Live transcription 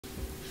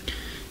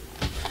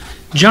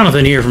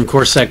Jonathan here from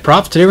Corsac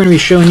Props. Today we're going to be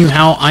showing you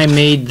how I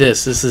made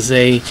this. This is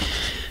a,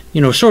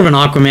 sort of an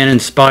Aquaman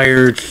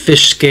inspired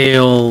fish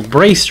scale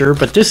bracer,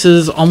 but this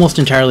is almost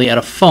entirely out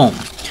of foam.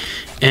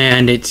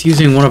 And it's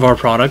using one of our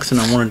products, and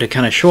I wanted to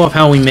kind of show off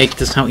how we make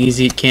this, how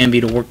easy it can be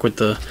to work with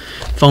the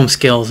foam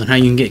scales, and how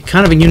you can get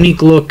kind of a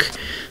unique look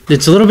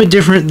that's a little bit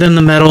different than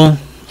the metal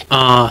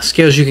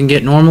scales you can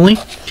get normally.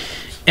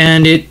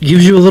 And it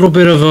gives you a little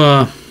bit of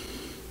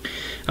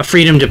a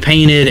freedom to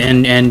paint it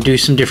and do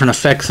some different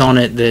effects on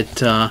it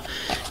that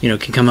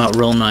can come out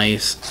real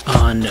nice.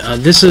 And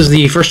this is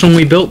the first one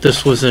we built.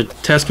 This was a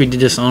test. We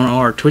did this on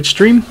our Twitch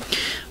stream.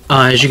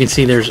 As you can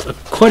see, there's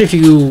quite a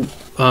few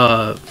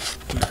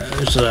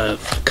there's a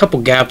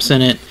couple gaps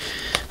in it,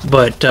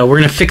 but we're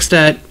gonna fix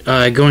that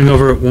going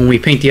over when we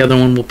paint the other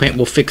one.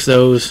 We'll fix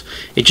those.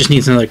 It just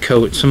needs another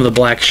coat. Some of the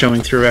black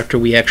showing through after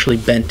we actually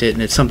bent it,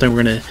 and it's something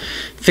we're gonna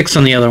fix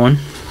on the other one.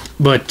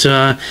 But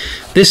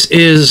this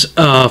is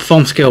a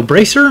foam scale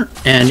bracer,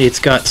 and it's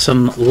got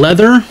some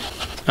leather.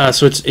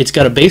 So it's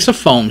got a base of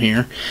foam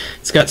here.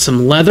 It's got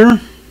some leather,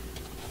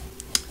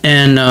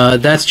 and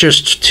that's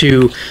just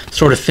to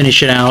sort of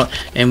finish it out.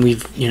 And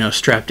we've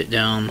strapped it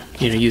down.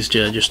 Used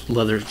just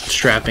leather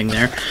strapping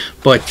there.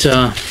 But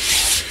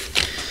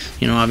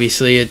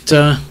obviously it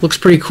looks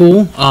pretty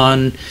cool.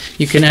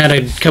 You can add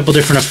a couple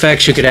different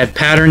effects. You could add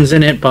patterns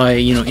in it by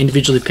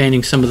individually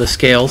painting some of the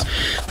scales.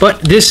 But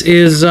this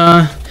is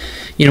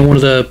one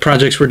of the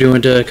projects we're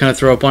doing to kind of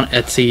throw up on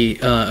Etsy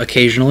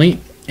occasionally.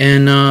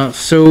 And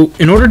so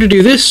in order to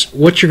do this,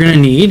 what you're going to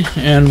need,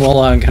 and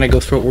we'll kind of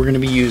go through what we're going to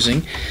be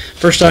using.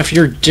 First off,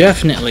 you're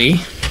definitely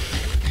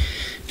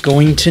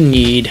going to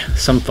need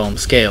some foam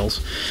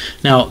scales.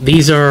 Now,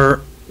 these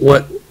are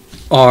what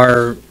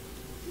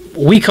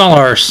we call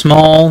our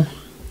small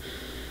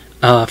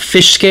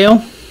fish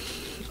scale,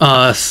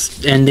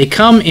 and they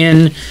come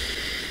in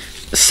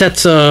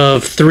sets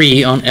of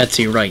 3 on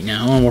Etsy right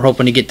now, and we're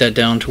hoping to get that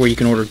down to where you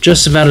can order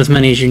just about as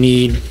many as you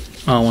need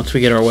once we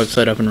get our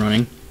website up and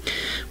running.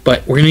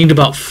 But we're going to need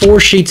about 4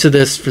 sheets of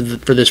this for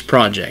this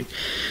project.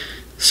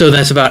 So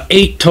that's about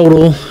 8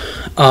 total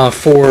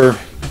to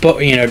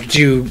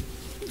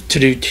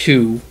do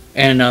 2,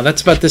 and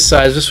that's about this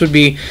size. This would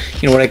be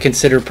what I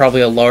consider probably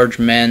a large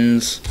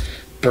men's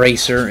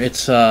bracer.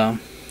 It's not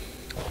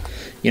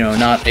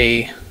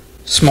a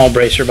small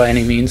bracer by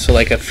any means, so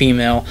like a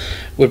female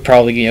would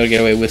probably get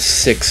away with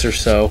 6 or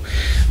so.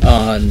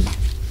 And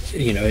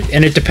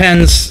it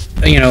depends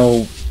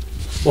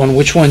on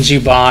which ones you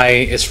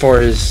buy. As far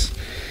as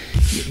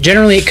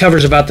generally it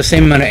covers about the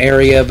same amount of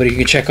area, but you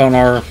can check on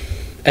our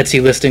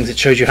Etsy listings. It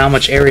shows you how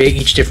much area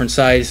each different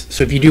size.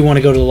 So if you do want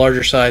to go to the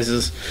larger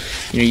sizes,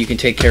 you can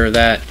take care of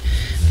that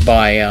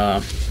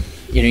by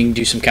you can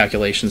do some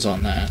calculations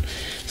on that.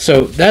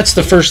 So that's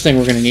the first thing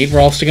we're going to need. We're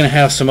also going to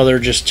have some other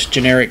just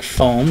generic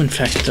foam. In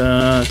fact,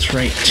 it's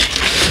right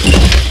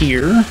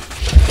here.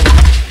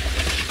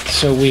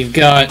 So we've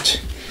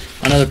got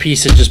another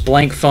piece of just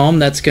blank foam.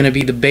 That's going to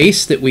be the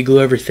base that we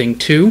glue everything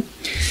to.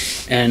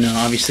 And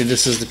obviously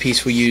this is the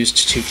piece we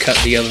used to cut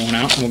the other one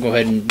out. And we'll go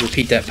ahead and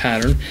repeat that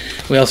pattern.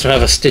 We also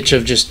have a stitch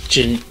of just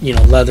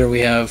leather.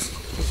 We have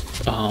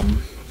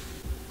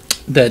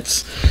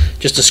that's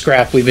just a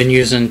scrap we've been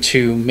using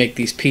to make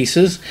these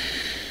pieces.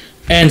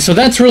 And so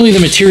that's really the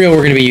material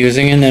we're going to be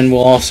using, and then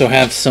we'll also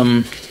have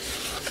some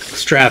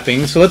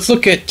strapping. So let's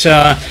look at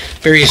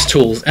various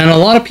tools. And a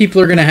lot of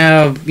people are going to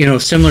have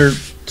similar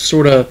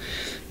sort of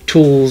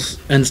tools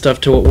and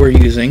stuff to what we're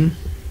using.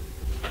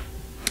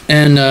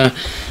 And now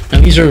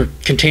these are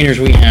containers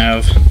we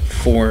have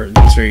for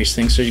these various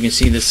things. So you can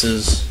see this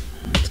is,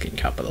 it's getting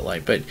caught by the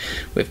light, but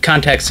we have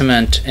contact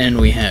cement and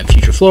we have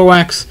Future Floor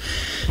Wax.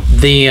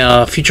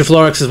 The Future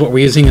Floor Wax is what we're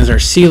using as our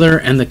sealer,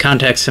 and the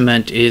contact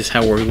cement is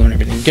how we're gluing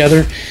everything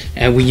together.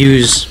 And we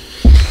use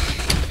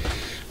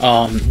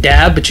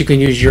dab, but you can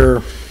use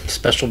your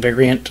special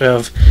variant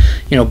of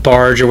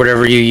barge or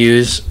whatever you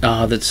use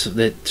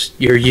that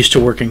you're used to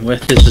working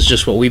with. This is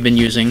just what we've been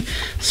using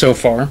so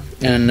far.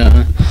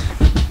 And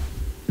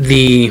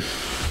the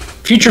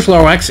Future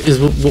Floor Wax is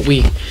what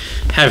we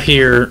have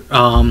here.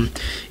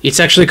 It's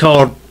actually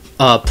called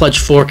Pledge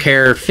Floor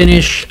Care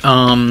Finish.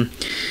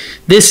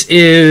 This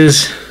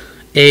is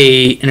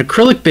an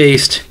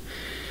acrylic-based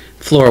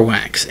floor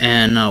wax,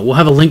 and we'll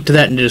have a link to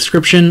that in the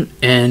description.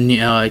 And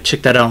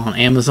check that out on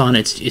Amazon.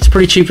 It's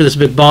pretty cheap for this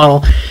big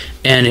bottle,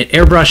 and it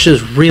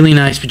airbrushes really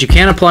nice. But you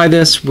can apply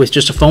this with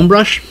just a foam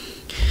brush,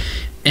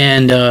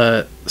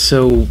 and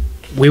so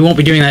we won't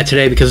be doing that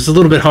today because it's a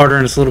little bit harder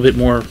and it's a little bit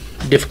more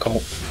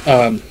difficult,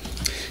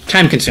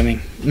 time-consuming,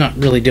 not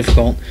really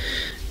difficult.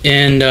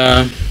 And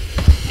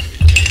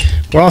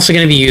we're also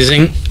going to be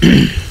using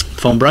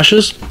foam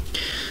brushes.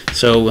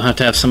 So we'll have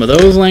to have some of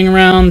those laying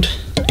around,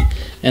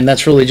 and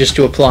that's really just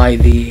to apply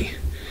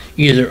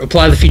either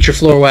apply the Future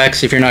Floor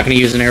Wax if you're not going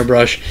to use an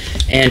airbrush,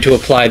 and to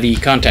apply the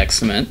contact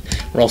cement.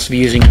 We'll also be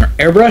using our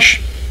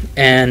airbrush,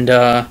 and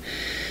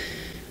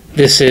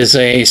this is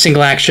a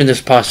single action.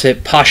 This Pache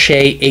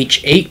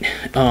H8.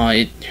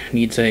 It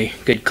needs a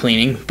good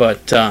cleaning,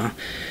 but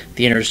the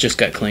The inners just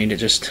got cleaned. It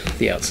just,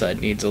 the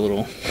outside needs a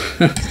little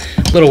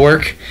little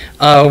work.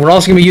 We're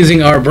also going to be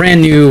using our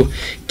brand new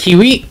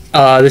Kiwi.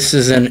 This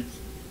is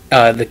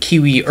the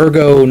Kiwi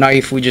Ergo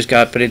knife we just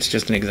got, but it's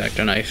just an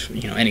X-Acto knife.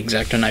 You know, any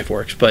X-Acto knife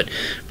works, but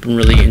I'm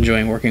really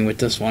enjoying working with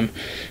this one.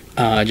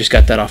 Just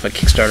got that off of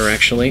Kickstarter,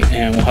 actually,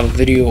 and we'll have a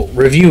video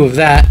review of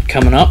that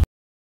coming up.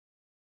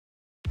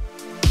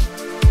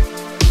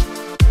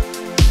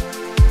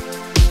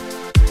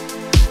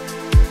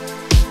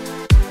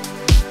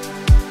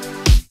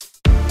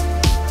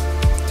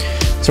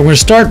 So we're going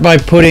to start by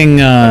putting,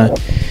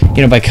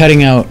 by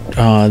cutting out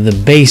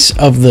the base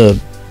of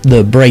the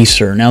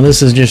bracer. Now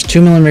this is just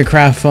 2mm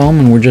craft foam,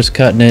 and we're just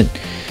cutting it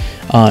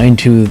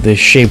into the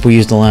shape we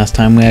used the last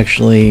time. We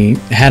actually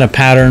had a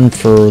pattern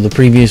for the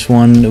previous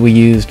one that we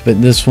used,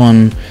 but this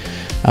one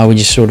we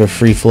just sort of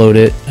free float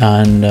it,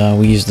 and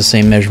we used the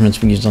same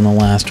measurements we used on the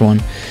last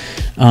one.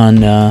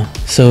 And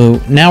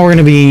so now we're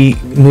going to be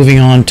moving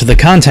on to the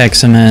contact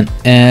cement,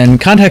 and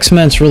contact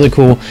cement's really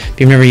cool if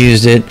you've never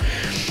used it.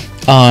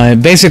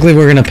 Basically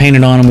we're going to paint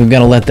it on, and we've got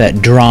to let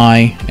that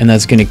dry, and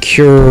that's going to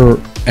cure.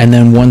 And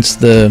then once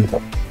the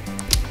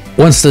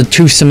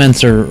two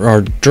cements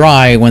are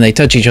dry, when they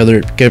touch each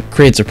other, it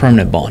creates a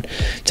permanent bond.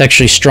 It's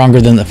actually stronger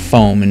than the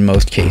foam in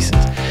most cases.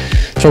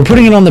 So we're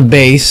putting it on the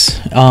base.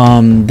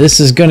 This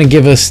is going to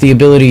give us the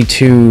ability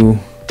to,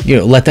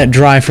 let that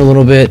dry for a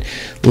little bit,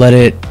 let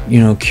it,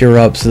 cure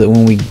up, so that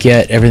when we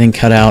get everything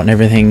cut out and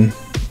everything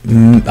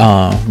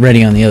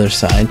ready on the other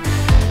side.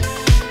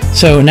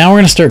 So now we're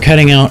going to start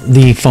cutting out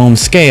the foam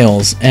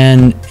scales,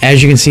 and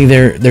as you can see,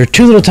 there are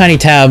two little tiny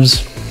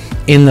tabs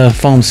in the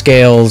foam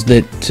scales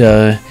that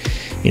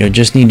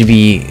just need to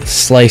be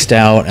sliced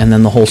out, and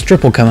then the whole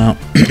strip will come out.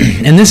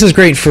 And this is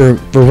great for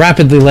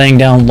rapidly laying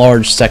down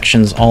large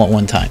sections all at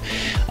one time.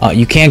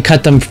 You can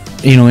cut them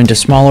into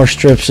smaller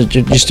strips. It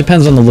just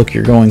depends on the look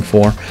you're going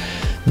for.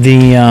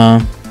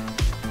 The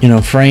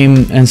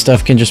frame and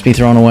stuff can just be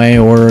thrown away,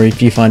 or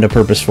if you find a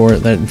purpose for it,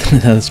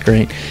 that's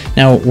great.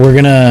 Now we're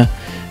gonna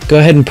go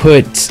ahead and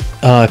put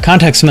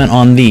contact cement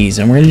on these,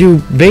 and we're gonna do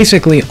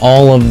basically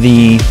all of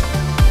the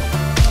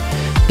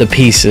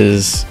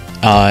pieces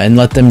and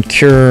let them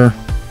cure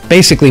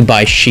basically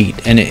by sheet,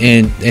 and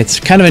it's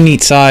kind of a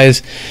neat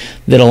size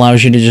that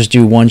allows you to just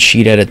do one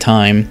sheet at a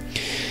time.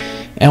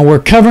 And we're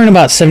covering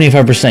about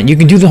 75%. You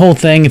can do the whole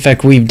thing. In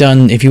fact, we've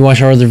done, if you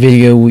watch our other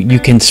video, you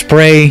can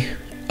spray,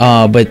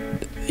 but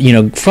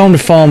foam to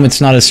foam,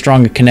 it's not as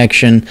strong a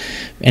connection.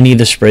 Any of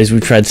the sprays,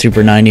 we've tried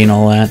Super 90 and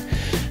all that.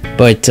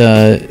 But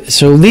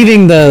so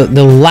leaving the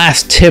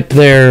last tip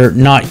there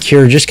not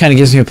cured just kind of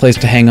gives me a place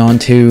to hang on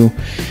to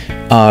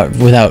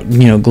without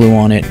glue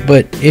on it.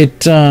 But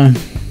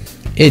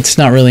it's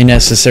not really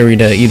necessary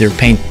to either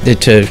paint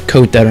it, to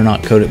coat that or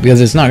not coat it,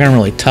 because it's not going to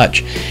really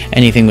touch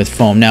anything with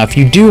foam. Now if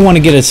you do want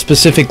to get a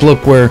specific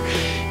look where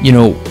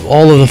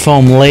all of the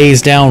foam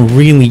lays down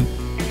really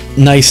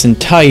nice and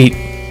tight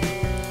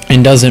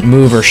and doesn't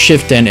move or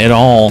shift in at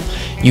all,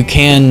 you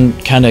can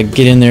kind of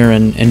get in there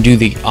and do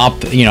the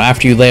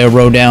after you lay a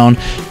row down,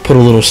 put a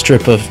little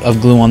strip of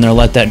glue on there,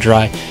 let that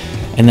dry,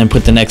 and then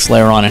put the next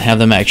layer on and have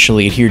them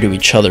actually adhere to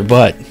each other.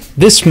 But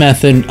this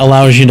method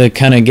allows you to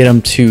kind of get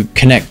them to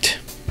connect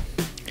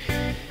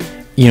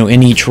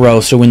in each row,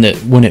 so when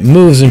it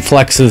moves and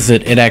flexes,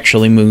 it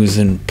actually moves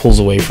and pulls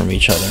away from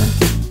each other.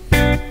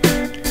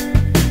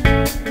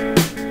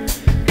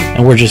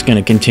 And we're just going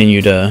to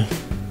continue to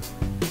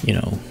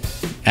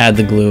add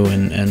the glue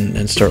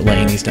and start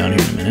laying these down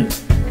here in a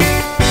minute.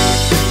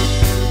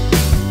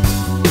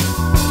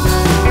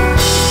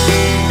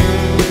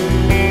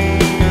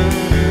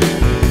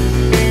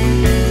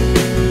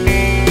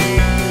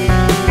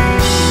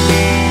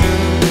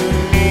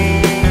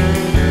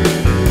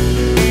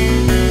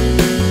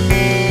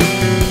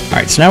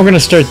 Alright, so now we're going to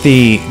start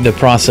the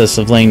process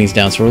of laying these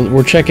down. So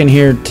we're checking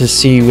here to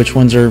see which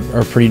ones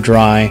are pretty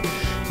dry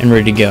and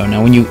ready to go.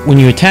 Now when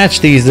you attach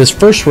this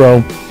first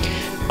row,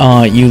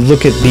 you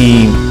look at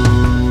the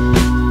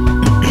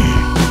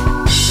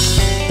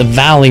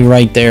valley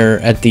right there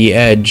at the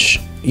edge.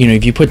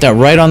 If you put that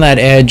right on that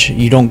edge,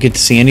 you don't get to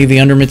see any of the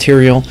under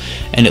material,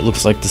 and it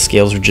looks like the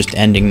scales are just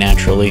ending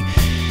naturally.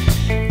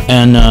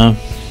 And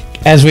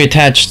as we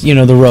attach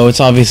the row, it's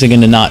obviously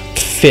going to not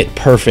fit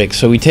perfect,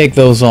 so we take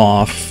those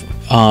off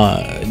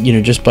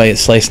just by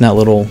slicing that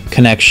little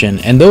connection,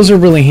 and those are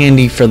really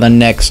handy for the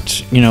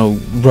next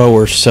row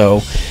or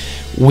so.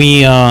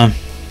 We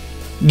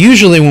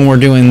usually when we're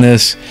doing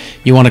this,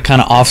 you want to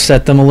kind of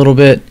offset them a little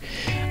bit.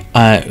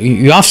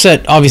 You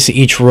offset obviously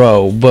each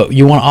row, but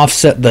you want to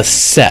offset the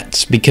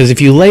sets, because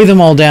if you lay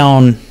them all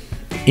down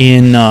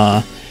in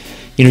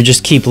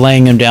just keep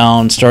laying them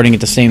down starting at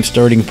the same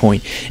starting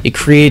point, it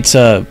creates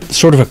a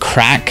sort of a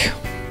crack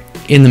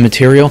in the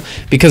material,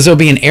 because there'll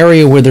be an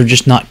area where they're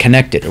just not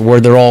connected, or where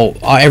they're all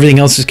everything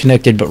else is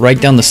connected, but right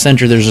down the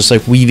center there's this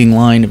like weaving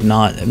line of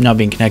not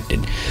being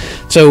connected.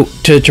 So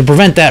to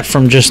prevent that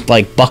from just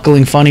like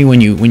buckling funny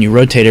when you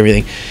rotate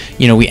everything,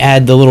 we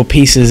add the little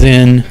pieces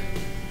in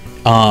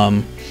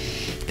that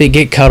they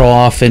get cut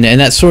off, and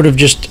that sort of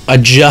just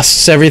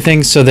adjusts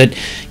everything so that,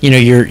 you know,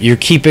 you're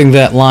keeping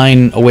that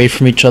line away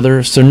from each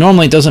other. So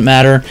normally it doesn't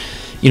matter,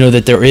 you know,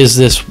 that there is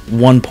this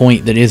one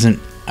point that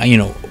isn't, you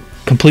know,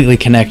 completely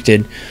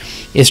connected.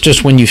 It's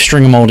just when you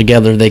string them all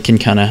together, they can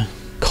kind of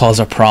cause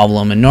a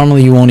problem, and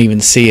normally you won't even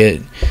see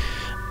it.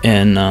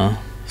 And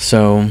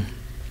so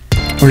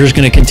we're just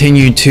going to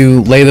continue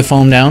to lay the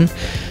foam down.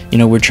 You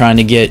know, we're trying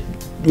to get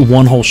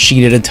one whole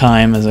sheet at a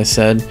time, as I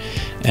said,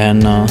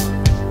 and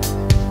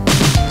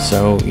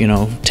so, you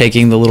know,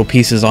 taking the little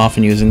pieces off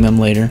and using them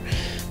later.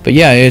 But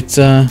yeah,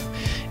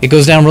 it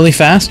goes down really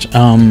fast,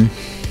 and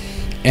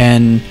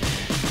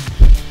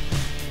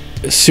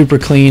super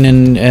clean,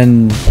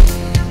 and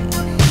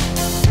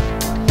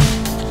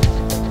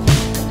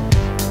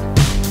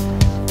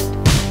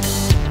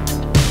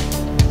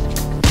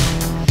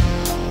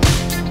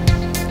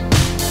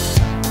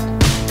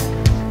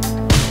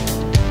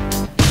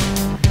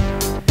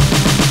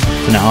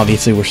now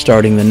obviously we're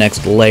starting the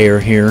next layer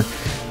here.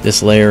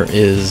 This layer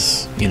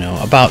is, you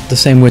know, about the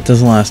same width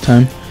as the last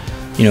time.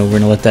 You know, we're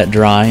going to let that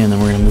dry, and then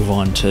we're going to move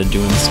on to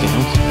doing the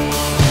scales.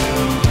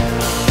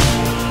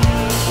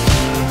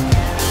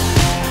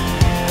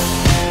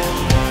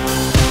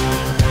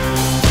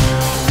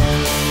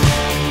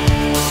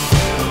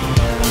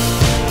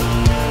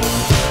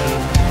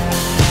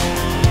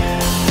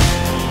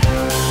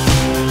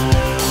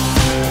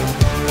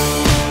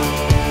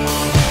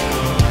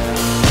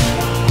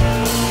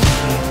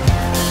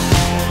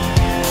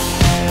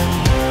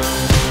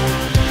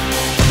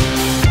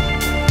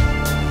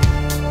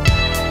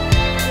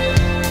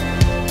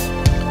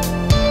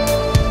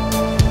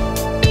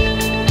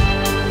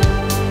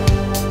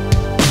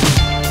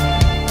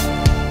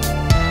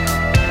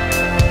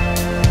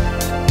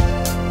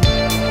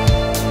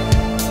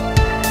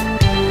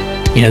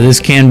 You know,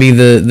 this can be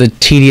the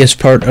tedious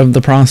part of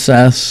the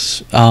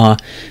process.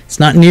 It's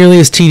not nearly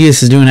as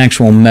tedious as doing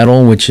actual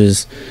metal, which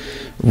is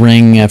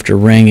ring after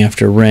ring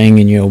after ring,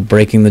 and, you know,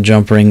 breaking the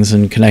jump rings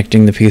and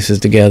connecting the pieces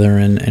together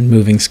and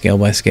moving scale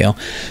by scale.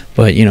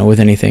 But, you know, with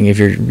anything, if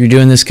you're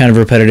doing this kind of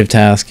repetitive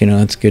task, you know,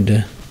 it's good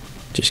to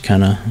just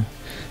kind of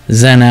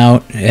zen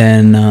out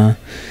and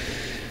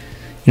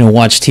you know,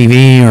 watch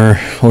TV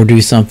or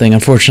do something.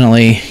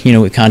 Unfortunately, you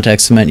know, with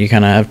contact cement, you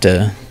kind of have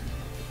to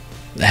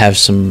have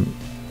some,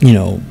 you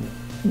know,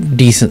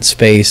 decent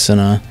space and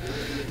a,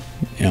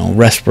 you know,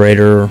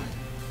 respirator,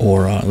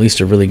 or at least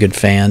a really good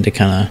fan to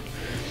kind of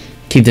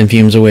keep them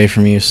fumes away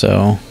from you.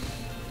 So,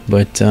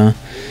 but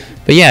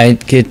yeah,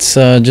 it's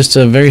just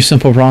a very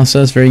simple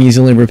process, very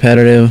easily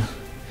repetitive,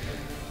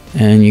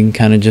 and you can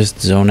kind of just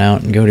zone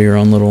out and go to your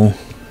own little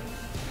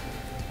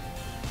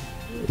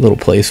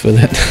place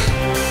with it.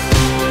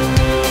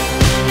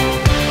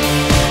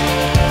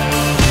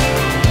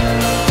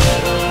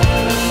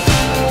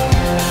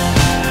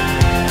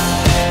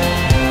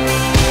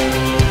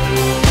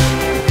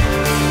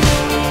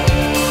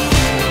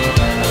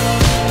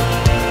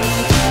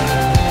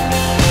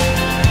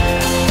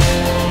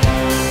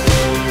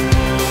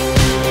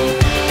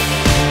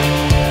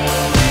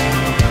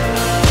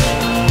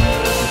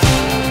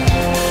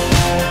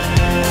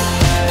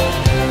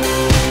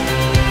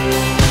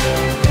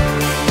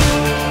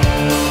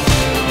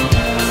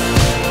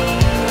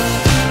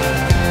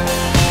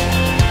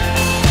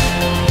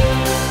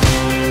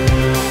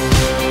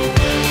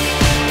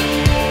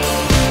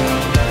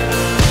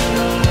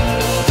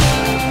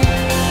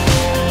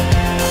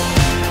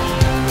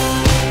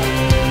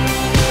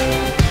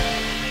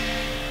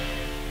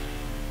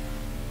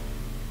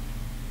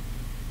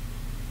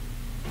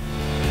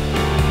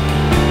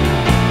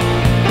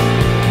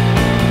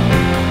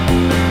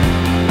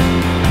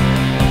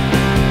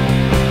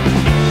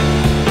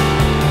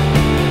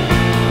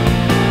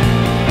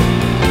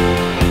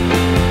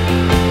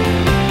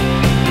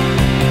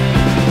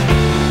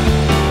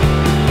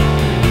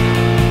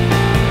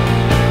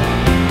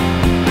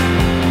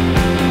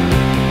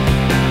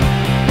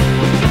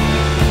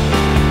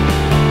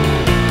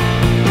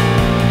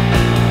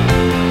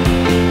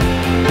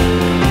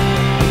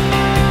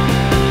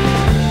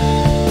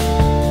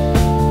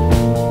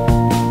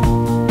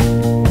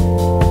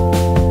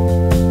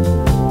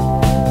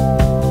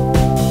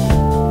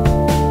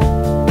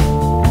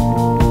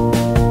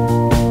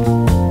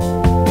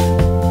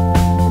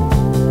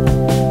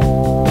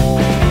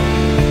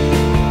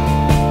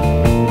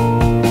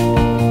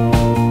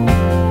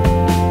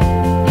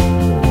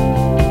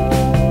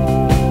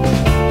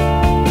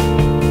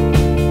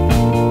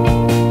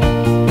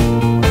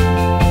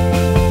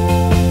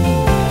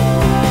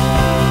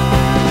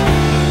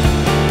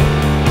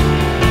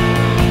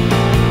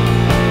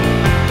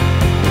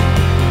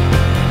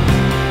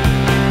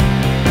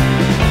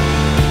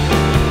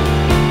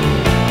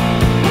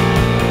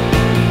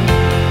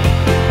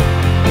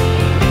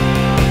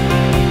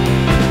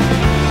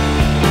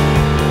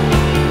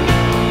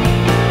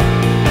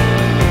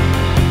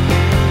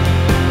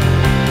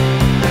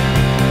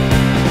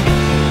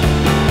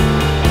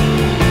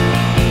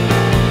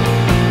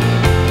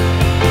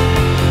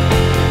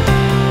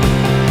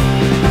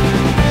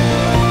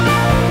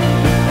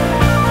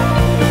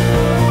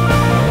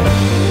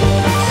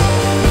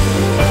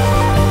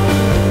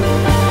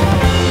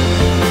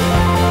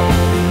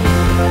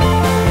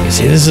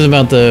 See, this is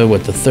about the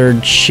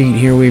third sheet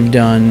here we've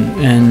done,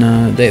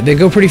 and they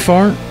go pretty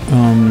far.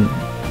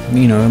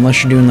 You know,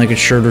 unless you're doing like a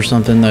shirt or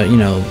something, that, you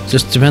know,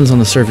 just depends on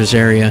the surface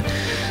area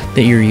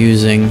that you're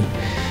using,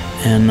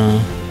 and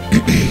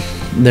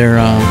they're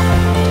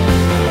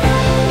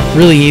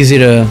really easy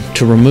to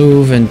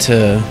remove and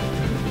to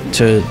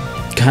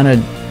kind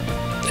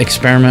of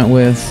experiment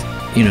with.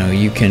 You know,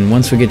 you can,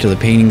 once we get to the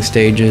painting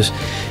stages,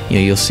 you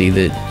know, you'll see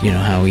that, you know,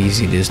 how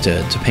easy it is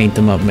to paint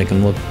them up, make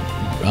them look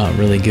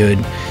really good.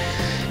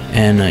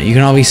 And you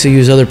can obviously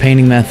use other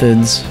painting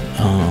methods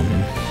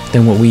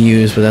than what we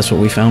use, but that's what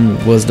we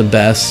found was the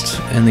best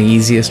and the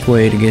easiest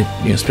way to get,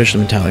 you know, especially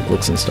metallic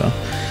looks and stuff.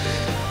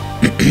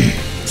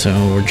 So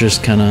we're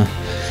just kind of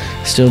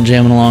still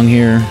jamming along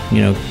here,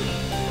 you know,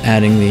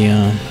 adding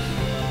the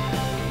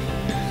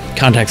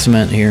contact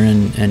cement here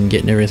and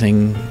getting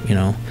everything, you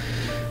know,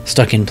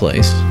 stuck in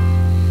place.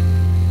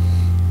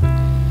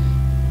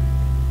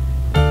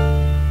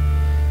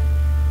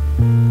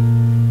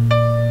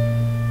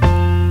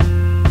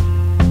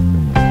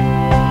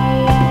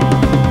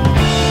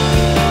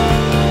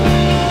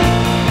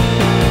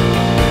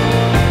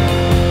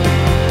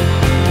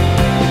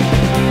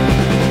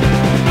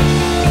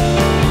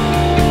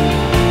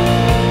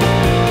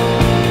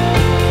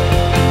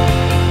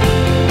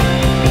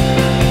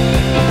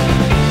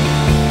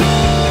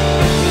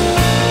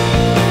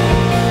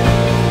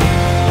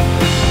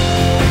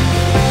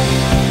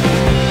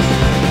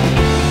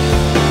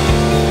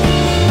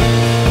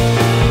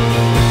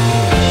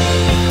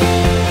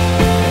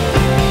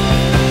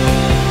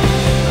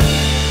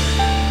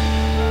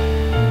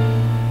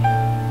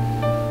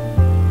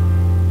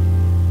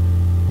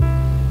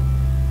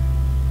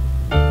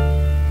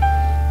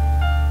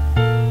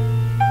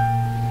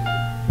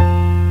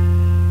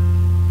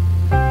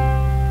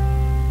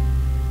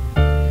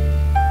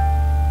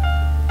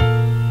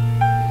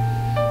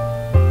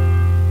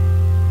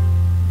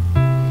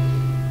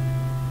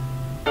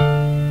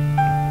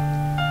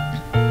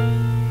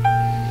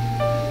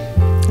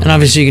 And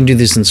obviously you can do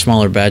this in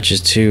smaller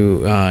batches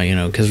too, you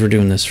know, because we're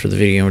doing this for the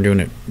video, we're doing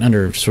it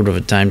under sort of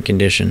a time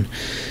condition.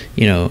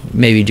 You know,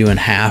 maybe doing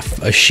half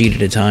a sheet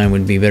at a time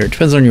would be better. It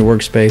depends on your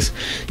workspace.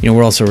 You know,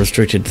 we're also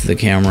restricted to the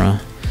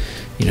camera,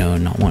 you know,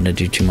 and not wanting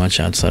to do too much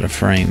outside of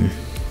frame.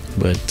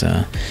 But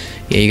yeah,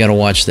 you got to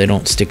watch they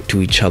don't stick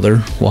to each other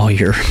while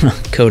you're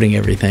coating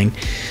everything.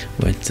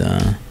 But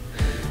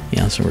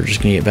yeah, so we're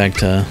just gonna get back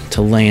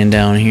to laying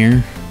down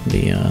here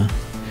the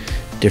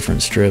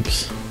different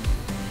strips.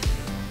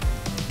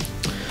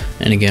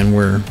 And again,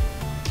 we're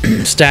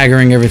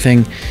staggering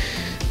everything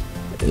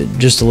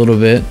just a little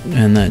bit,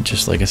 and that,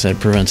 just like I said,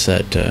 prevents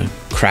that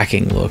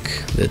cracking look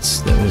that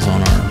was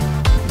on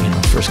our, you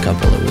know, first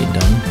couple that we'd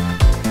done.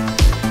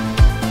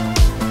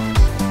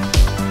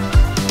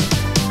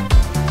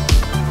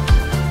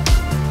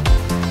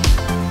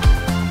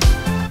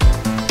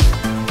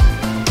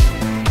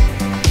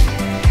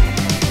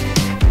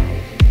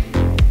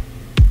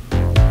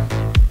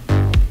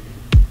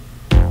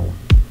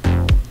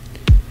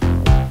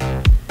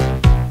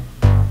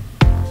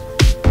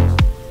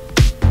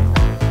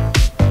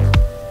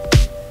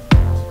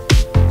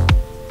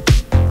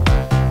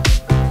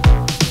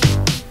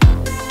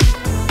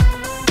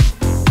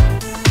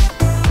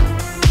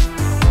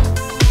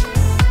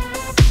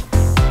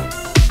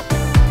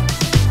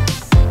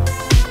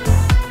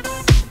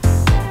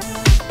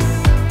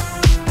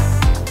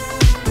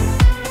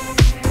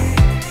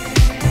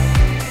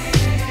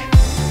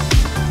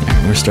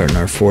 We're starting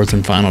our fourth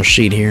and final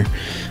sheet here.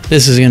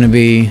 This is going to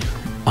be,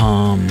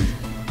 I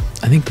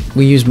think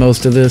we use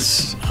most of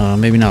this,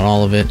 maybe not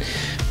all of it,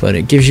 but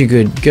it gives you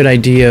good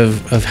idea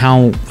of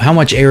how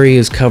much area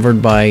is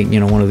covered by, you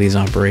know, one of these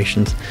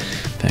operations. In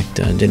fact,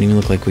 it didn't even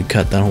look like we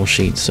cut that whole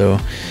sheet. So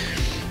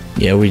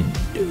yeah, we're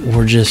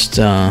just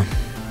gonna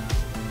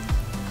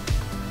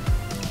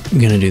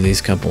do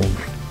these couple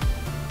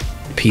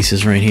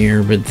pieces right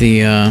here. But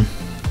if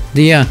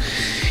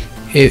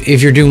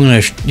you're doing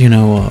a, you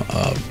know,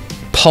 a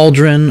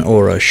pauldron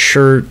or a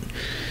shirt,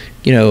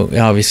 you know, it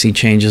obviously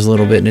changes a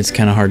little bit, and it's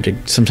kind of hard to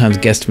sometimes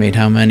guesstimate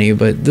how many,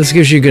 but this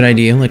gives you a good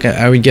idea. Like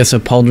I would guess a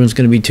pauldron is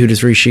going to be 2 to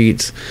 3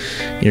 sheets,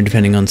 you know,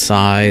 depending on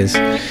size.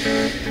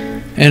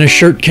 And a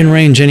shirt can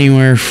range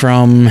anywhere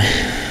from,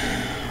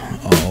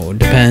 oh, it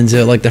depends.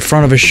 Like the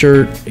front of a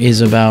shirt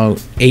is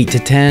about 8 to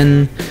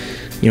 10.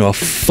 You know, a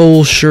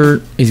full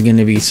shirt is going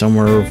to be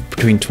somewhere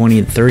between 20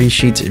 and 30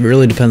 sheets. It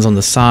really depends on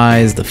the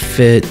size, the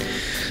fit.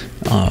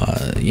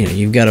 You know,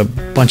 you've got a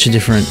bunch of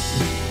different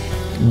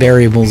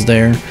variables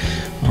there.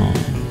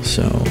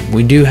 So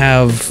we do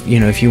have, you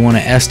know, if you want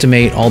to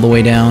estimate all the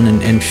way down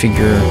and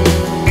figure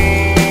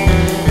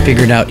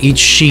it out, each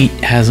sheet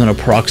has an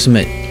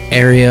approximate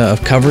area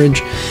of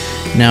coverage.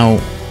 Now,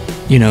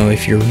 you know,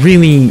 if you're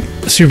really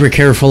super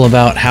careful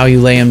about how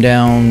you lay them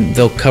down,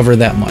 they'll cover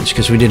that much,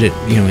 because we did it,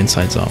 you know,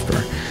 inside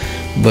software.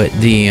 But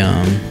the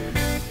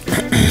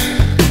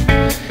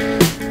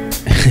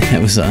that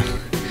was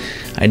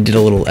I did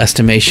a little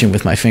estimation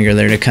with my finger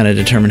there to kind of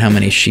determine how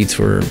many sheets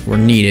were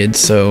needed.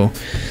 So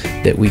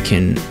that we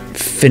can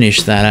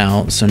finish that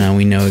out. So now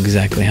we know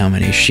exactly how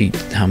many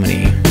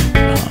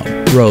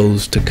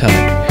rows to cut.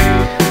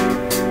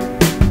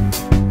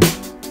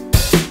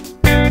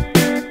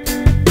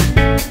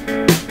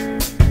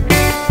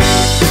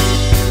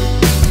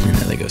 And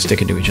there they go,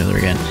 sticking to each other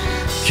again,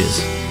 which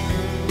is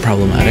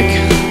problematic.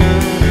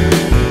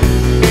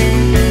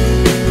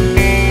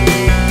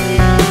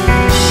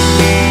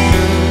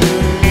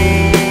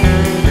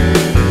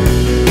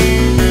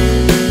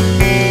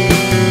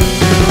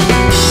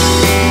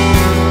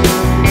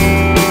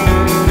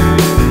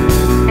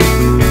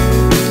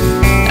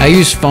 I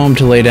use foam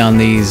to lay down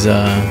these,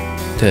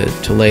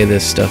 to lay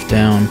this stuff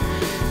down,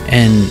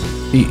 and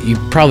you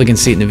probably can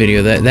see it in the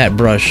video, that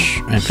brush,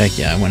 in fact,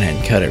 yeah, I went ahead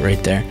and cut it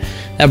right there.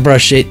 That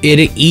brush, it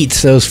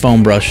eats those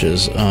foam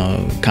brushes,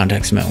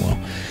 contact cement will,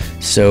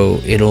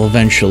 so it'll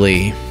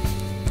eventually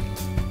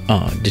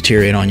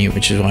deteriorate on you,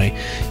 which is why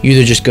you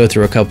either just go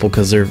through a couple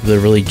because they're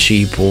really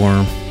cheap,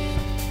 or,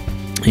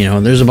 you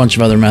know, there's a bunch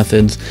of other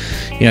methods.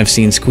 You know, I've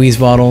seen squeeze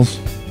bottles,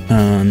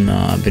 and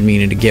I've been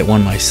meaning to get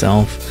one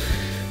myself.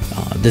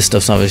 This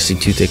stuff's obviously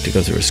too thick to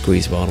go through a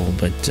squeeze bottle,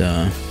 but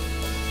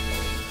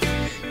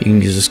you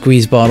can use a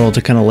squeeze bottle to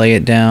kind of lay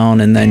it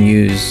down, and then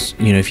use,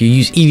 you know, if you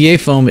use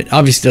EVA foam, it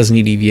obviously doesn't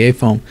need EVA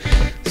foam,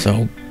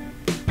 so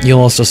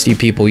you'll also see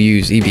people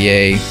use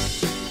EVA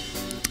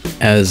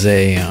as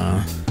a,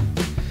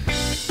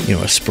 you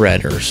know, a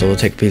spreader. So they'll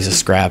take a piece of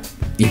scrap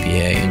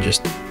EVA and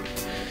just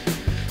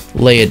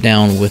lay it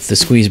down with the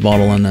squeeze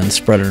bottle and then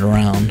spread it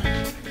around,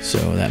 so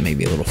that may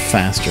be a little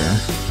faster.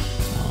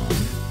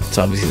 It's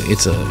obviously,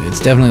 it's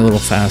definitely a little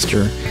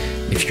faster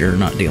if you're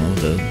not dealing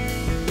with the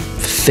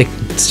thick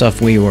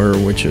stuff we were,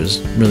 which was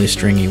really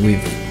stringy.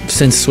 We've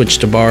since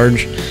switched to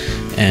barge,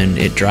 and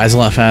it dries a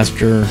lot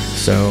faster,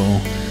 so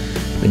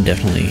I've been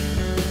definitely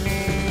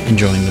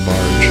enjoying the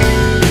barge.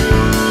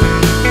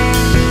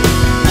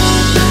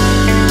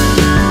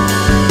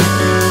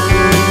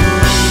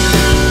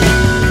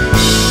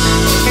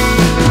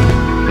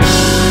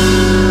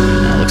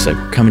 Now it looks like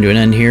we're coming to an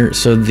end here.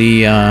 So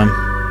the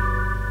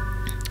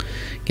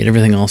get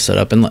everything all set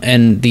up,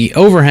 and the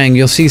overhang,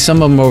 you'll see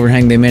some of them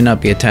overhang, they may not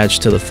be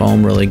attached to the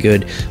foam really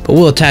good, but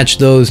we'll attach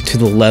those to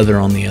the leather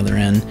on the other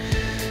end.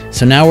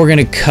 So now we're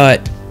going to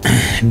cut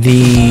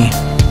the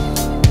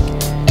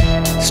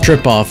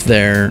strip off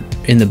there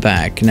in the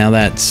back. Now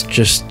that's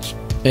just,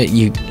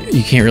 you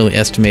can't really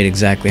estimate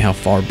exactly how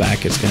far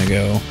back it's going to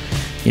go,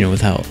 you know,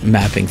 without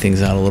mapping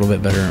things out a little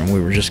bit better, and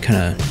we were just kind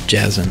of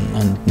jazzing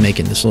on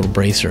making this little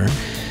bracer.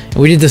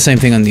 We did the same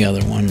thing on the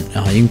other one.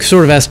 You can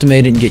sort of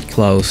estimate it and get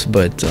close,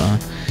 but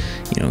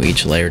you know,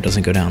 each layer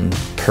doesn't go down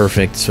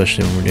perfect,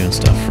 especially when we're doing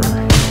stuff for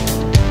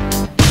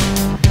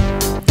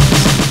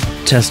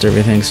test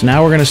everything. So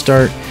now we're going to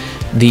start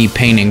the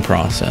painting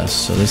process.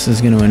 So this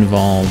is going to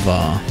involve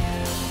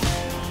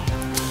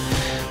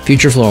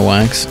Future Floor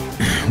Wax,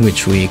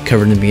 which we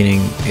covered in the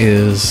beginning,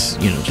 is,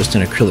 you know, just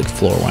an acrylic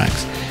floor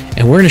wax,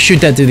 and we're going to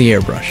shoot that through the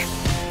airbrush.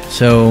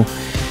 So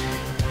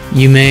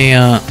you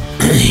may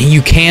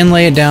you can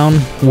lay it down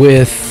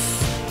with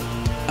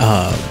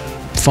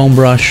foam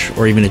brush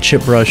or even a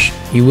chip brush.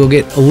 You will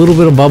get a little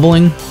bit of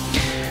bubbling.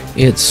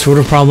 It's sort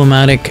of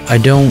problematic. I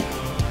don't,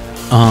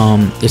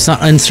 it's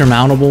not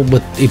insurmountable,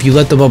 but if you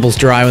let the bubbles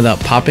dry without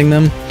popping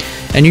them,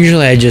 and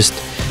usually I just,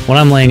 when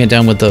I'm laying it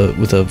down with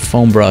a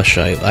foam brush,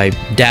 I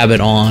dab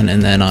it on,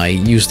 and then I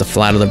use the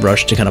flat of the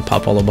brush to kind of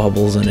pop all the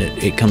bubbles, and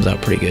it comes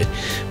out pretty good.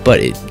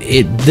 But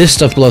this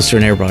stuff blows through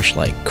an airbrush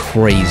like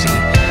crazy.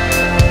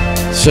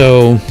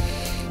 So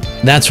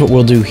that's what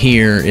we'll do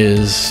here,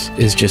 is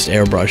just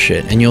airbrush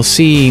it, and you'll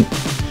see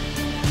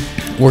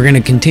we're going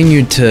to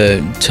continue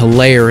to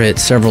layer it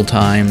several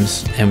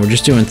times, and we're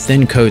just doing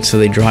thin coats so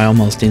they dry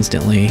almost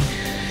instantly,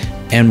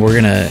 and we're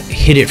going to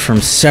hit it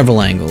from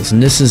several angles.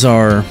 And this is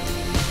our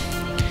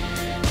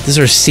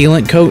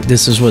sealant coat.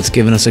 This is what's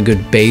giving us a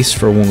good base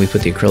for when we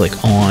put the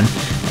acrylic on,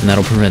 and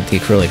that'll prevent the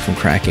acrylic from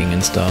cracking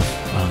and stuff.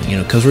 You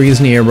know, because we're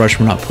using the airbrush,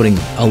 we're not putting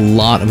a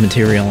lot of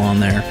material on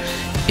there.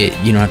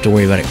 You don't have to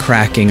worry about it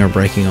cracking or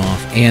breaking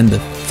off. And the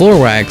floor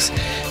wax,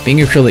 being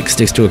acrylic,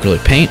 sticks to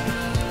acrylic paint,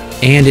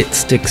 and it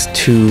sticks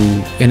to,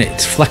 and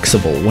it's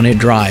flexible. When it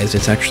dries,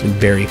 it's actually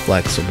very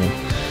flexible.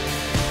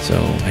 So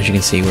as you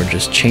can see, we're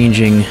just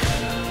changing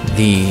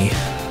the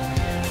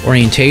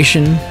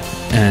orientation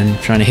and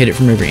trying to hit it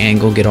from every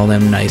angle, get all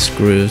them nice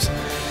grooves,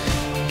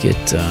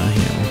 get you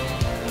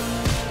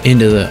know,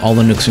 into all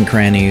the nooks and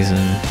crannies,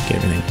 and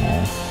get everything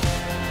all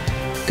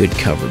good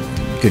covered,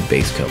 good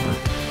base cover.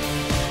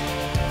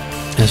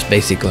 That's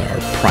basically our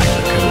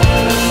primer coat.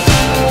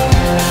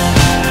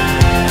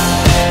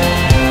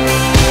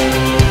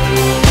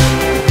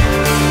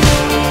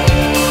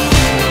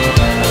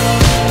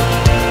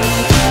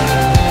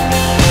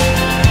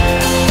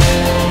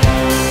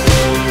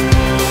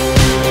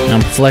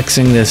 I'm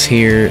flexing this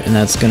here, and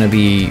that's going to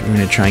be, we're going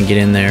to try and get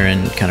in there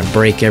and kind of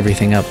break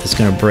everything up that's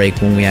going to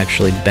break when we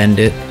actually bend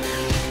it.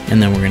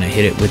 And then we're going to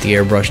hit it with the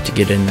airbrush to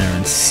get in there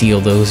and seal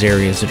those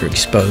areas that are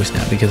exposed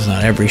now, because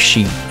not every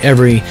sheet,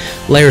 every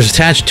layer is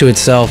attached to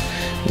itself,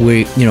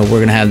 we're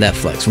gonna have that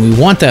flex. And we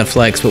want that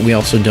flex, but we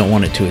also don't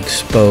want it to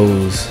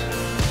expose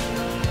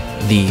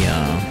the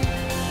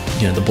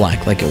the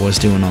black like it was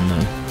doing on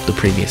the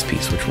previous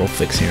piece, which we'll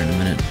fix here in a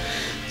minute.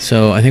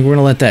 So I think we're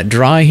gonna let that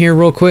dry here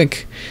real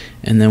quick,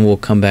 and then we'll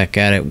come back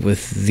at it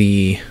with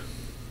the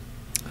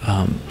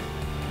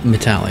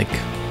metallic.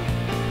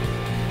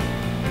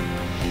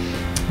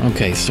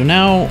 Okay, so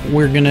now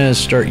we're gonna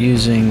start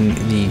using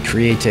the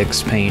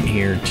Createx paint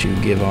here to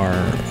give our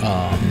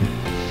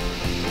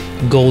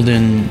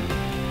golden,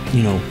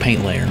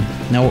 paint layer.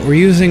 Now what we're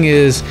using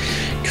is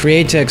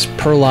Createx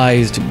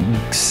pearlized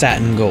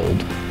satin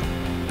gold,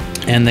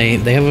 and they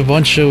have a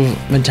bunch of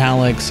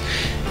metallics,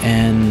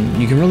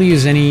 and you can really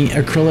use any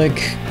acrylic,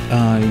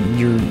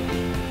 your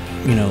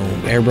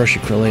airbrush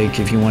acrylic.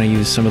 If you want to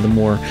use some of the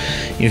more,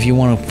 if you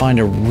want to find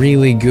a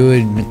really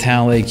good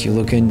metallic, you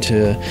look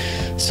into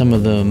some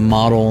of the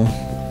model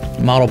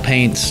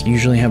paints.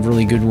 Usually have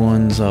really good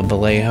ones.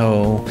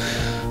 Vallejo,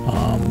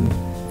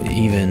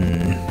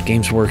 even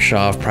Games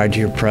Workshop,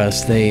 Pridetear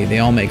Press. They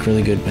all make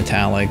really good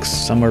metallics.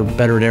 Some are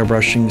better at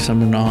airbrushing,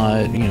 some are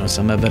not.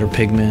 Some have better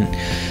pigment.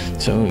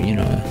 So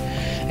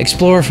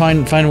explore,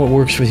 find what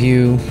works with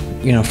you.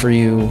 For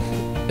you,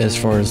 as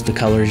far as the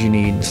colors you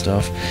need and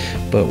stuff.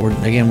 But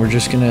we're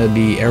just gonna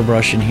be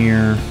airbrushing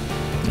here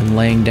and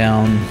laying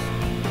down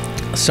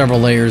several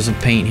layers of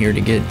paint here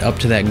to get up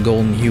to that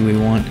golden hue we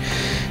want,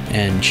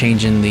 and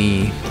changing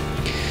the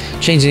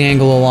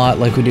angle a lot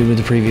like we did with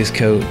the previous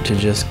coat to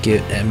just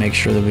get and make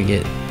sure that we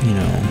get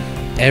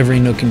every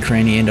nook and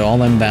cranny into all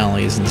them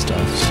valleys and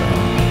stuff. So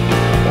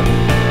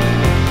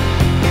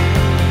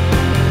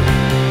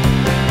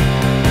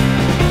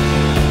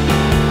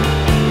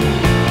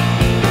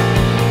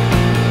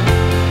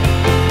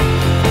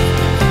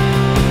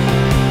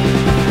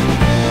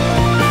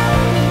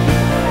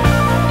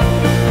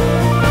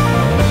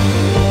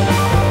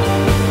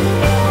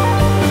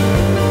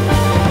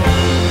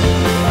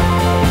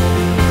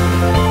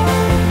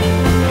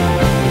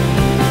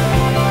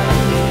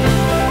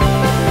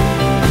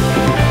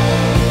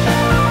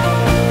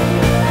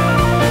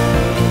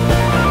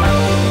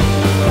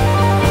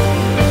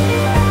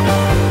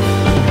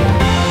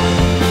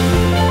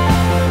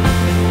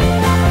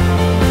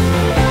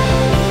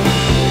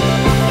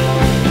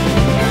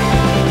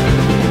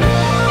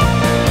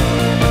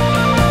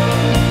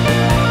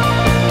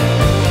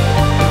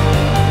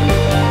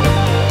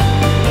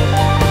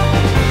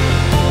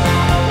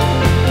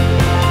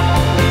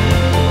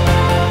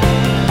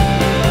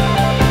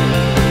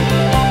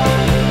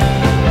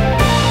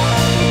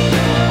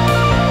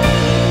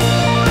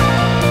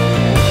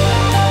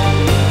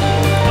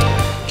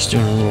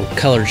doing a little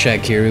color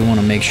check here. We want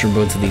to make sure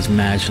both of these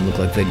match and look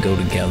like they go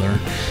together.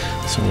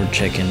 So we're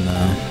checking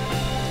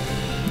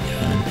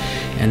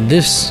and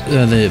this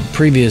the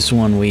previous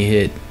one we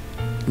hit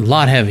a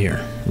lot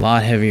heavier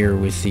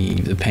with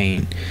the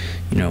paint,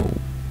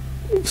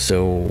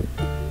 so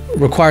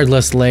required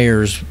less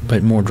layers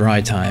but more dry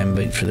time.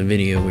 But for the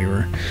video we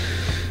were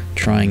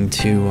trying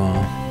to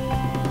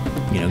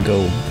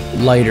go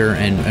lighter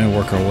and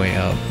work our way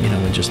up,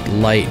 with just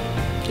light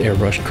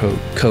airbrush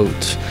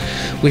coats,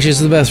 which is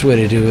the best way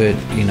to do it,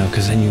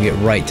 because then you get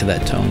right to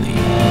that tone that you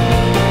want.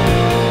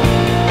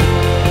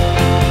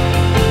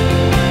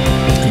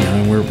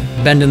 And we're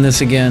bending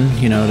this again,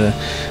 to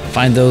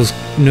find those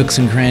nooks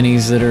and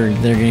crannies they're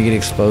going to get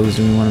exposed,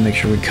 and we want to make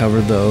sure we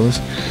cover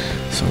those.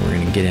 So we're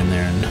going to get in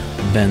there and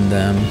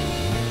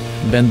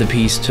bend the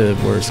piece to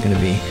where it's going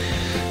to be.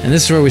 And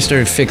this is where we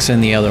started fixing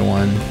the other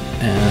one,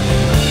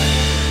 and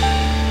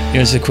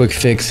it's a quick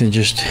fix, and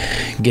just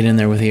get in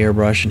there with the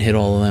airbrush and hit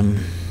all of them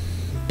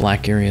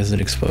black areas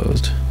that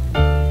exposed.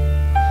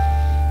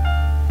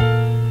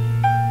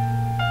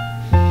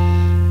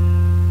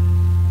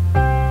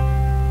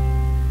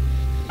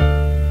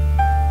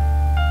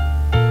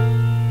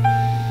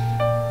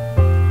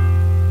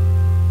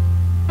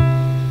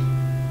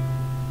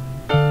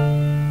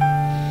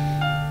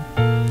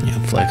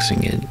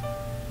 Flexing it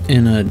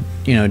in a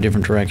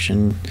different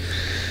direction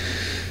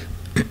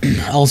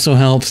also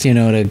helps,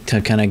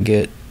 to kind of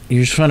get,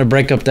 you're just trying to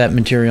break up that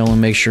material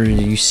and make sure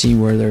that you see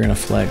where they're going to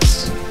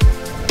flex,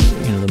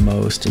 the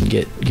most, and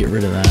get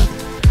rid of that.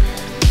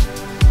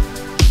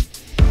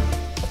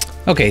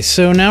 Okay,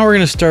 so now we're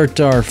going to start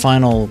our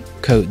final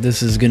coat.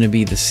 This is going to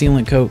be the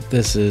sealant coat.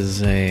 This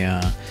is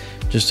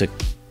just a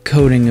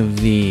coating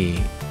of the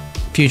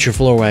Future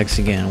Floor Wax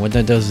again. What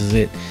that does is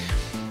it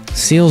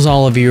seals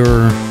all of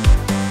your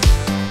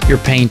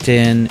paint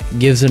in,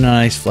 gives it a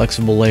nice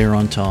flexible layer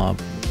on top.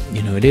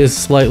 It is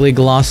slightly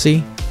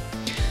glossy,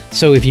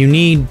 so if you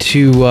need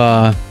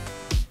to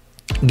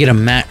get a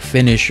matte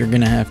finish, you're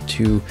gonna have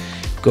to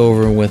go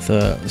over with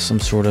some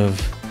sort of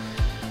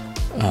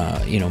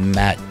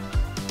matte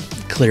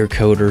clear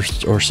coat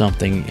or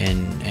something,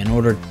 and in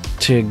order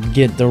to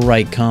get the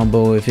right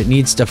combo. If it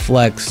needs to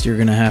flex, you're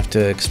gonna have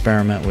to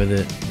experiment with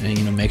it,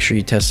 and make sure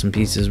you test some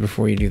pieces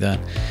before you do that.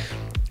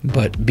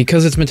 But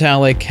because it's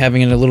metallic,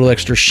 having a little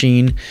extra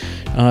sheen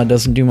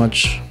doesn't do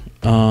much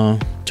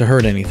to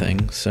hurt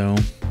anything. So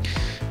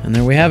And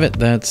there we have it.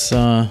 That's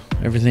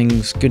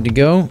everything's good to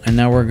go. And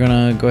now we're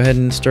gonna go ahead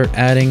and start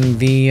adding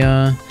the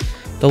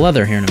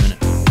leather here in a minute.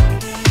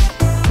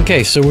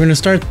 Okay, so we're gonna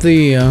start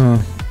the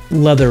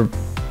leather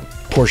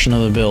portion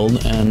of the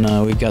build, and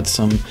we've got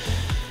some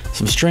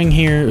string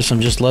here,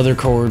 some just leather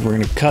cord. We're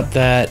gonna cut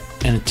that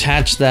and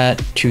attach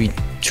that to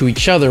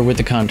each other with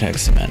the contact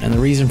cement. And the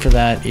reason for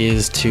that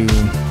is to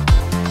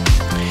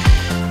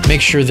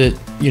make sure that,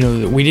 you know,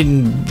 that we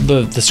didn't,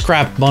 the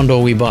scrap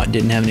bundle we bought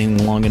didn't have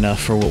anything long enough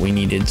for what we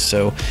needed.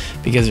 So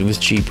because it was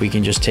cheap, we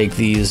can just take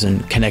these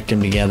and connect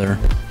them together.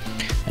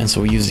 And so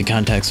we use the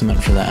contact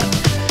cement for that.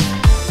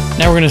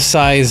 Now we're gonna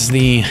size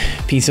the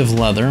piece of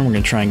leather, and we're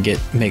gonna try and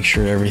make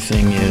sure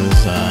everything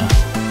is,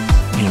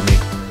 you know,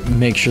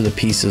 make sure the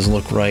pieces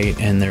look right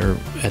and they're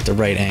at the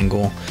right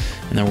angle.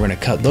 And then we're gonna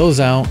cut those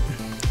out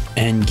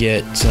and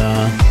get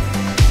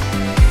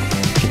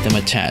them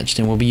attached.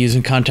 And we'll be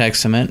using contact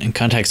cement, and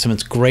contact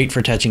cement's great for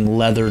attaching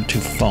leather to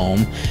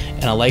foam.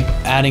 And I like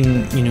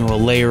adding, you know, a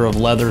layer of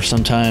leather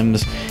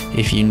sometimes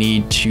if you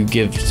need to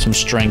give some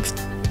strength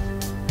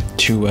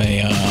to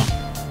a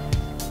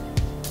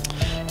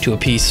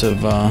piece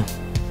of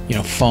you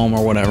know, foam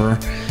or whatever,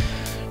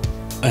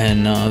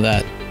 and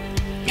that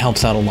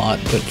helps out a lot.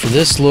 But for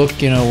this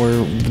look, you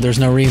know, there's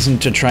no reason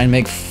to try and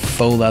make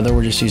faux leather.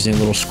 We're just using a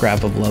little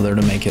scrap of leather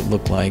to make it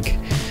look like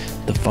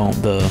the foam,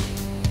 the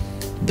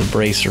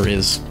bracer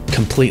is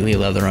completely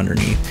leather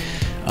underneath.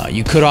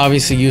 You could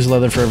obviously use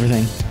leather for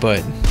everything,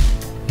 but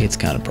it's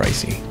kind of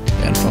pricey,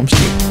 and foam's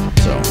cheap,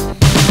 so.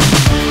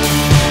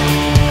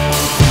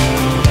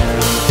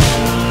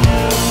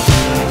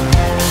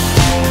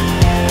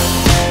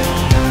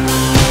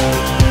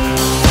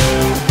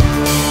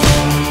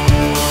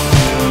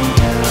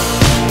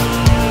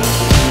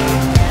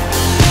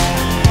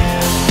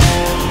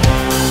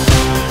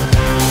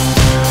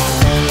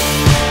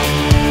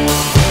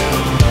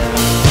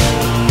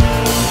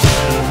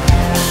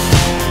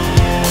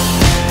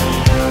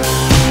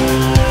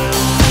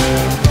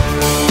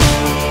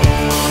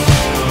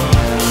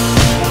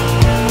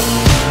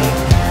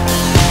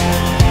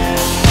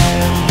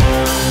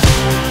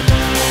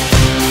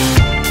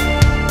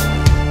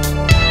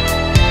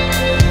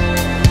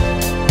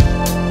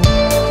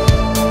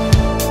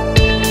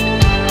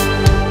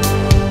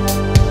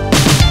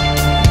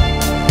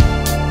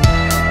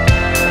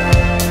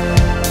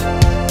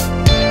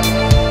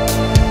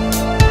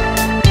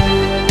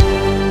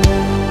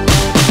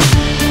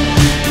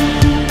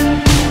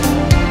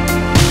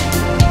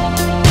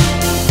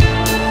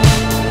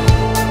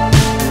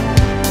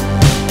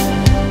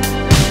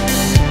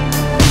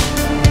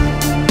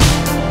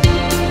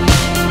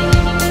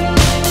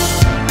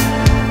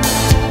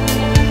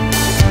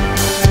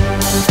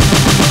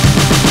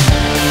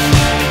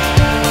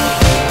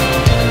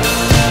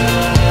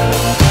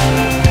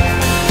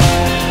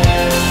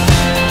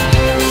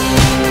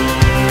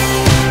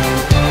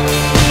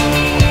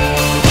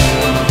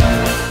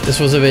 This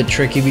was a bit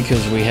tricky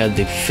because we had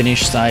the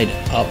finished side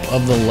up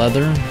of the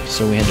leather,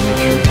 so we had to make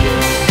sure we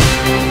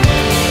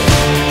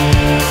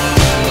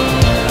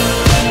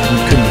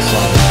couldn't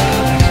slide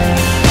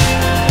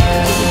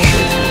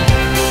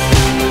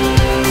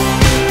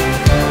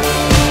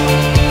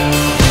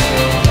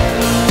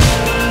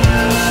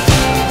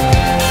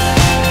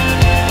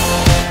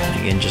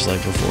it. Again, just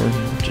like before,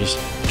 just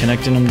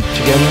connecting them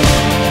together.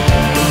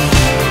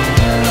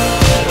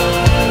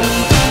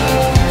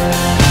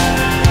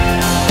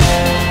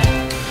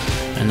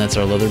 That's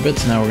our leather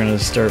bits. Now we're going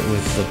to start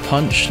with the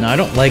punch. Now I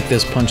don't like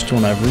this punch tool,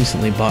 and I've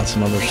recently bought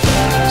some other stuff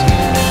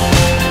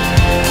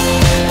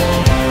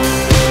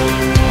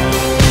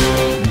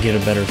to get a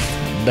better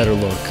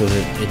look, because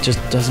it just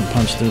doesn't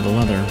punch through the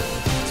leather,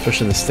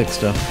 especially this thick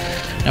stuff.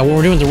 Now what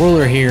we're doing with the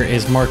ruler here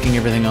is marking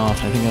everything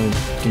off. I think I'm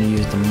going to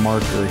use the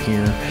marker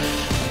here.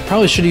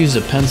 Probably should have used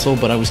a pencil,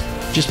 but I was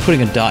just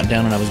putting a dot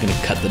down and I was going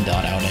to cut the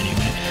dot out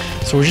anyway.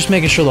 So we're just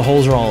making sure the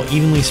holes are all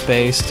evenly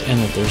spaced and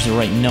that there's the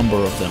right number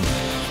of them,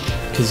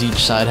 because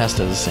each side has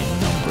to have the same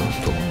number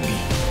for when we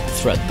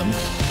thread them.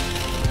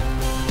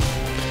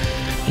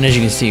 And as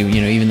you can see,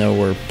 you know, even though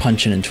we're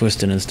punching and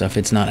twisting and stuff,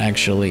 it's not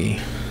actually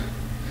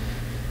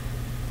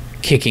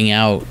kicking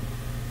out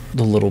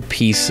the little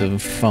piece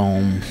of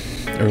foam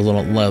or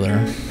little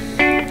leather.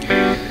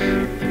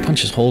 It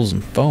punches holes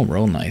in foam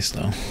real nice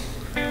though.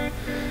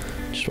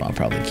 Just I'll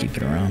probably keep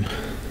it around.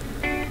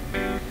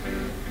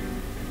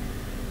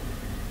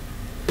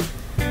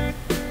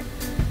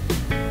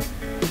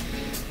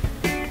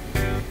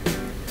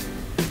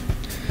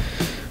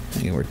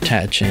 We're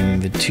attaching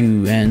the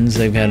two ends.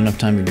 They've had enough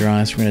time to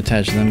dry, so we're going to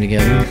attach them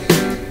together.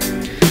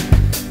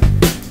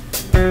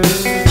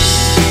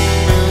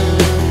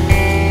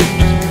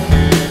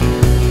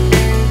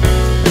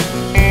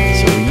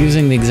 So we're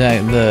using the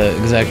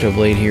X-Acto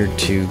blade here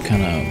to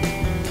kind of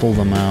pull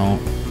them out.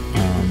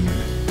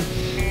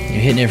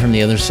 Hitting it from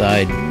the other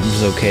side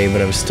was okay, but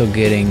I was still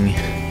getting.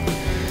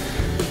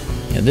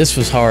 This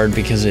was hard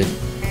because it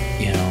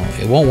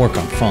won't work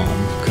on foam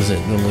because it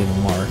will leave a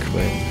mark,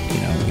 but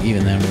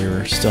even then we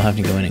were still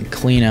having to go in and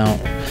clean out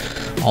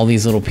all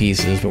these little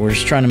pieces, but we're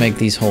just trying to make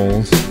these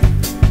holes.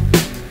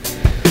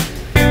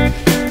 I'm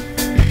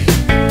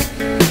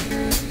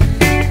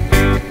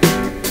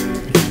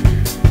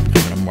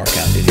gonna mark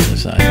out to the other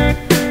side.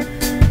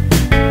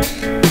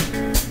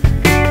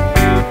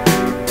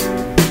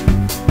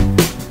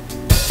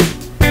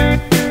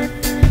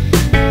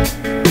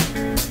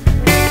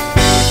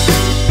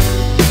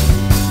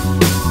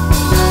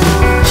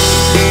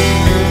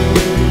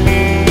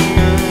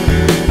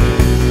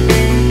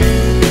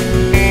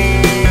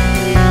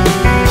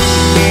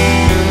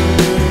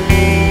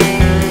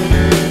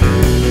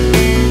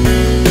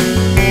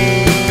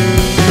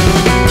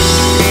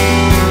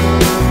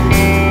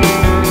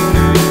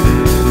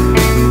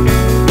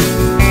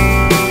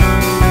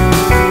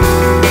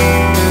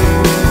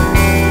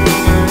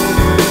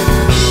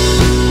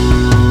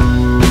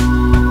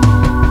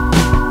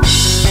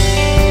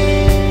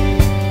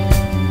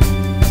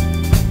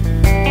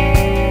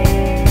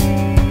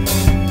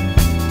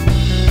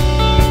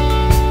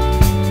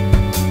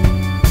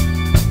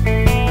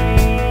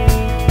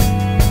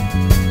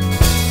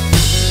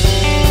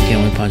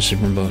 Punch it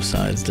from both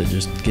sides to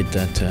just get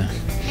that to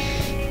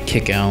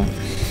kick out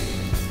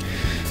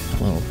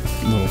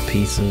little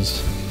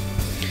pieces.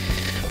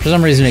 For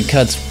some reason it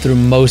cuts through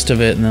most of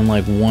it and then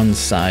like one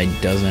side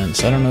doesn't,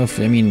 so I don't know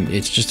if, I mean,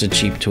 it's just a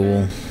cheap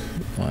tool.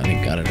 Well, I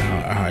think got it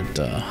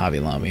at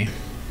Hobby Lobby.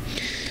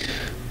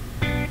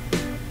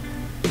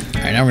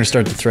 Alright, now we're gonna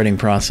start the threading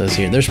process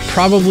here. There's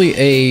probably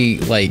a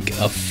like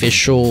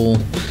official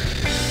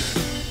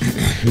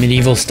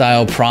medieval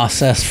style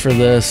process for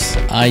this.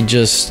 I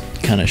just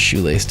kind of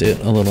shoelaced it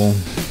a little.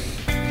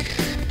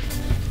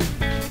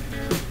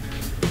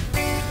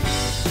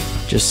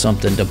 Just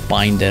something to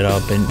bind it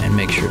up and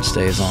make sure it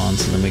stays on,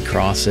 so then we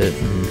cross it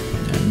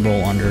and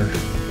roll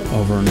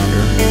over and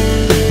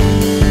under.